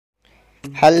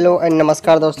Hello and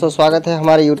नमस्कार दोस्तों, स्वागत है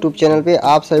हमारे यूट्यूब चैनल पे।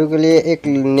 आप सभी के लिए एक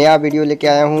नया वीडियो लेके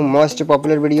आया हूँ। Most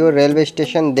popular video railway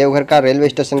station, Deoghar का रेलवे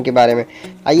स्टेशन के बारे में।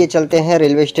 आइए चलते हैं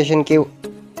रेलवे स्टेशन के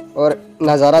और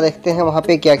नज़ारा देखते हैं वहाँ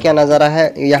पे क्या क्या नज़ारा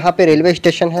है। यहाँ पे रेलवे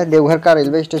स्टेशन है, देवघर का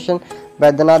रेलवे स्टेशन,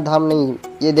 बैद्यनाथ धाम नहीं,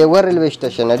 ये देवघर रेलवे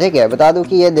स्टेशन है। ठीक है, बता दूँ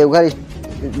कि ये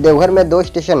देवघर में 2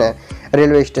 स्टेशन है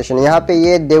रेलवे स्टेशन। यहाँ पे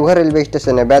ये देवघर रेलवे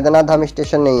स्टेशन है, बैद्यनाथ धाम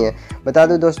स्टेशन नहीं है। बता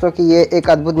दूं दोस्तों कि ये एक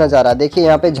अद्भुत नज़ारा। देखिए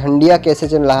यहाँ पे झंडियाँ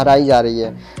कैसे लहराई जा रही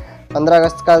है। 15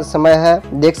 अगस्त का समय है,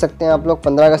 देख सकते हैं आप लोग,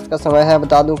 15 अगस्त का समय है।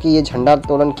 बता दूं कि ये झंडा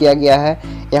तोलन किया गया है।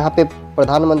 यहाँ पे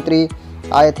प्रधानमंत्री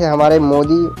आए थे हमारे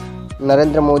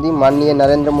माननीय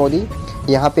नरेंद्र मोदी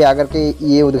यहाँ पे आकर के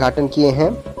ये उद्घाटन किए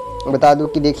हैं। बता दूँ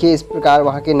कि देखिए इस प्रकार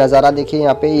वहाँ के नज़ारा देखिए।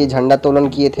 यहाँ पे ये झंडा तोलन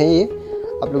किए थे, ये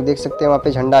आप लोग देख सकते हैं। वहाँ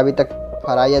पे झंडा अभी तक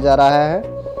फहराया जा रहा है।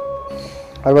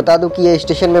 और बता दूं कि ये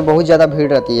स्टेशन में बहुत ज़्यादा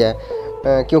भीड़ रहती है,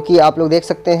 क्योंकि आप लोग देख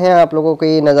सकते हैं, आप लोगों को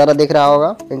ये नज़ारा दिख रहा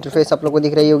होगा, इंटरफेस आप लोगों को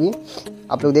दिख रही होगी।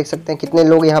 आप लोग देख सकते हैं कितने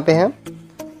लोग यहाँ पे हैं।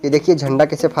 ये देखिए झंडा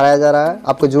कैसे फहराया जा रहा है,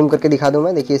 आपको जूम करके दिखा दूँ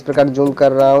मैं। देखिए इस प्रकार जूम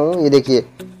कर रहा हूँ, ये देखिए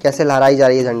कैसे लहराई जा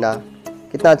रही है झंडा।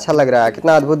 कितना अच्छा लग रहा है,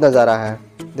 कितना अद्भुत नज़ारा है।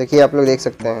 देखिए आप लोग देख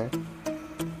सकते हैं।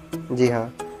 जी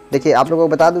हाँ, देखिए आप लोगों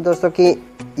को बता दूँ दोस्तों कि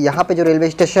यहाँ पर जो रेलवे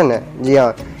स्टेशन है, जी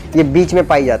हाँ, ये बीच में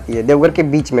पाई जाती है, देवघर के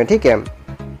बीच में। ठीक है,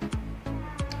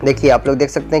 देखिए आप लोग देख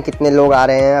सकते हैं कितने लोग आ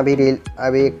रहे हैं। अभी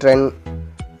एक ट्रेन,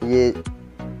 ये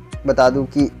बता दूं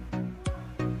कि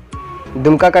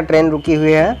दुमका का ट्रेन रुकी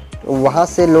हुई है, वहाँ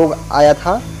से लोग आ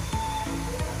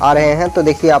रहे हैं। तो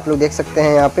देखिए आप लोग देख सकते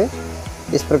हैं यहाँ पे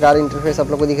इस प्रकार इंटरफेस आप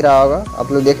लोग को दिख रहा होगा।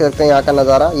 आप लोग देख सकते हैं यहाँ का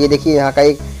नज़ारा। ये देखिए यहाँ का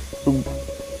एक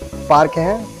पार्क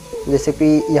है, जैसे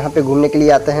कि यहाँ पे घूमने के लिए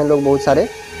आते हैं लोग बहुत सारे।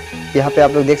 यहाँ पे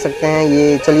आप लोग देख सकते हैं।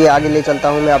 ये चलिए आगे ले चलता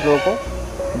हूँ मैं आप लोगों को।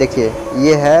 देखिए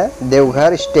ये है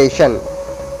देवघर स्टेशन,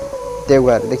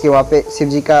 देवघर। देखिए वहाँ पे शिव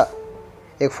जी का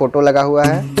एक फ़ोटो लगा हुआ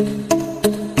है।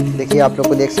 देखिए आप लोग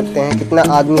को देख सकते हैं कितना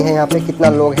आदमी है यहाँ पे, कितना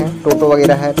लोग हैं। टोटो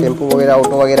वगैरह है, टेम्पो वगैरह,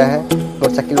 ऑटो वगैरह है,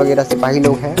 मोटरसाइकिल वगैरह, सिपाही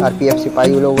लोग हैं, आरपीएफ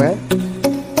सिपाही लोग हैं,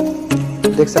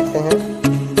 देख सकते हैं।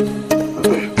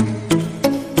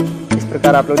 इस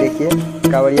प्रकार आप लोग देखिए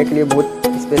कांवड़िया के लिए बहुत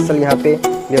स्पेशल यहाँ पे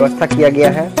व्यवस्था किया गया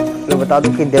है। तो बता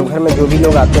दूं कि देवघर में जो भी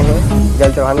लोग आते हैं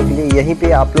जल चढ़ाने के लिए, यहीं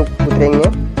पे आप लोग उतरेंगे,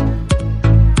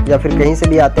 या फिर कहीं से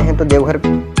भी आते हैं तो देवघर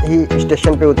ही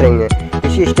स्टेशन पे उतरेंगे।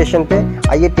 इसी स्टेशन पे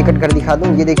आइए टिकट घर दिखा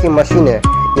दूं। ये देखिए मशीन है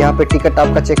यहाँ पे टिकट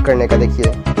आपका चेक करने का। देखिए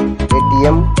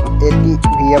ATM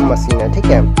मशीन है, ठीक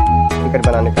है, टिकट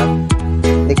बनाने का।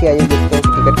 देखिए आइए देखते हैं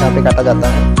टिकट कहाँ पे काटा जाता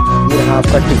है। ये रहा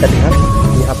आपका टिकट घर,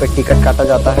 यहाँ पे टिकट काटा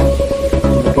जाता है।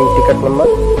 Booking ticket number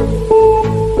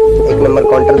 1 number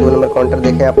counter, 2 number counter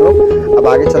देखें आप लोग। अब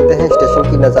आगे चलते हैं, स्टेशन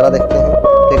की नज़ारा देखते हैं,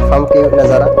 प्लेटफॉर्म की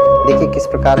नज़ारा। देखिए किस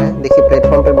प्रकार है। देखिए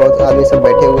प्लेटफॉर्म पे बहुत आदमी सब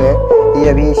बैठे हुए हैं। ये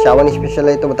अभी सावन स्पेशल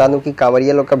है, तो बता दूं कि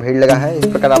कांवड़िया लोग का भीड़ लगा है। इस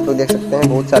प्रकार आप लोग देख सकते हैं,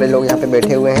 बहुत सारे लोग यहाँ पे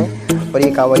बैठे हुए हैं और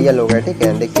ये कांवड़िया लोग हैं। ठीक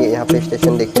है, देखिए यहाँ पे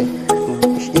स्टेशन देखिए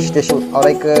स्टेशन। और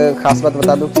एक खास बात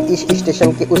बता दूँ कि इस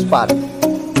स्टेशन के उस पार,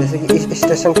 जैसे कि इस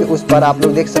स्टेशन के उस पार आप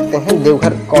लोग देख सकते हैं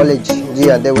देवघर कॉलेज। जी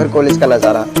हाँ, देवघर कॉलेज का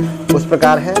नज़ारा उस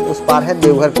प्रकार है, उस पार है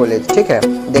देवघर कॉलेज। ठीक है,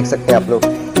 देख सकते हैं आप लोग।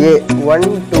 ये 1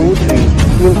 2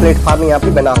 3 प्लेटफार्म यहाँ पे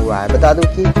बना हुआ है। बता दूं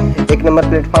कि 1 नंबर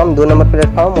प्लेटफार्म, 2 नंबर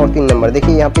प्लेटफार्म और 3 नंबर।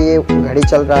 देखिए यहाँ पे ये घड़ी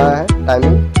चल रहा है,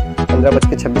 टाइमिंग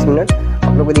 15:26।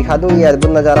 आप लोग को दिखा दूं, ये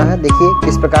अद्भुत नज़ारा है। देखिए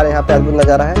किस प्रकार यहाँ पे अद्भुत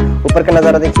नज़ारा है। ऊपर का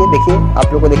नज़ारा देखिए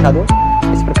आप लोग को दिखा दूँ।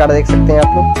 इस प्रकार देख सकते हैं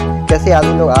आप लोग कैसे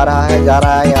आदमी लोग आ रहा है, जा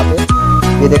रहा है यहाँ पे।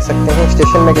 ये देख सकते हैं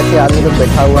स्टेशन में कैसे आदमी लोग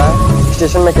बैठा हुआ है,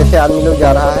 स्टेशन में कैसे आदमी लोग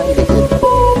जा रहा है। देखिए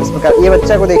इस प्रकार। ये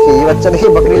बच्चा को देखिए, ये बच्चा देखिए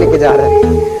बकरी लेके जा रहा है।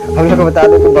 हम लोग को बता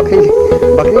दें कि बकरी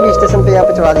भी स्टेशन पे यहाँ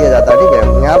पे चढ़ा दिया जाता है। ठीक है,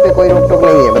 यहाँ पे कोई रोक टोक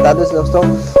नहीं है। बता दूं दोस्तों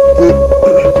कि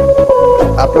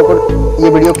आप लोग को ये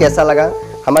वीडियो कैसा लगा।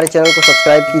 हमारे चैनल को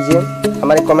सब्सक्राइब कीजिए,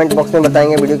 हमारे कमेंट बॉक्स में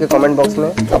बताएंगे, वीडियो के कमेंट बॉक्स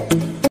में।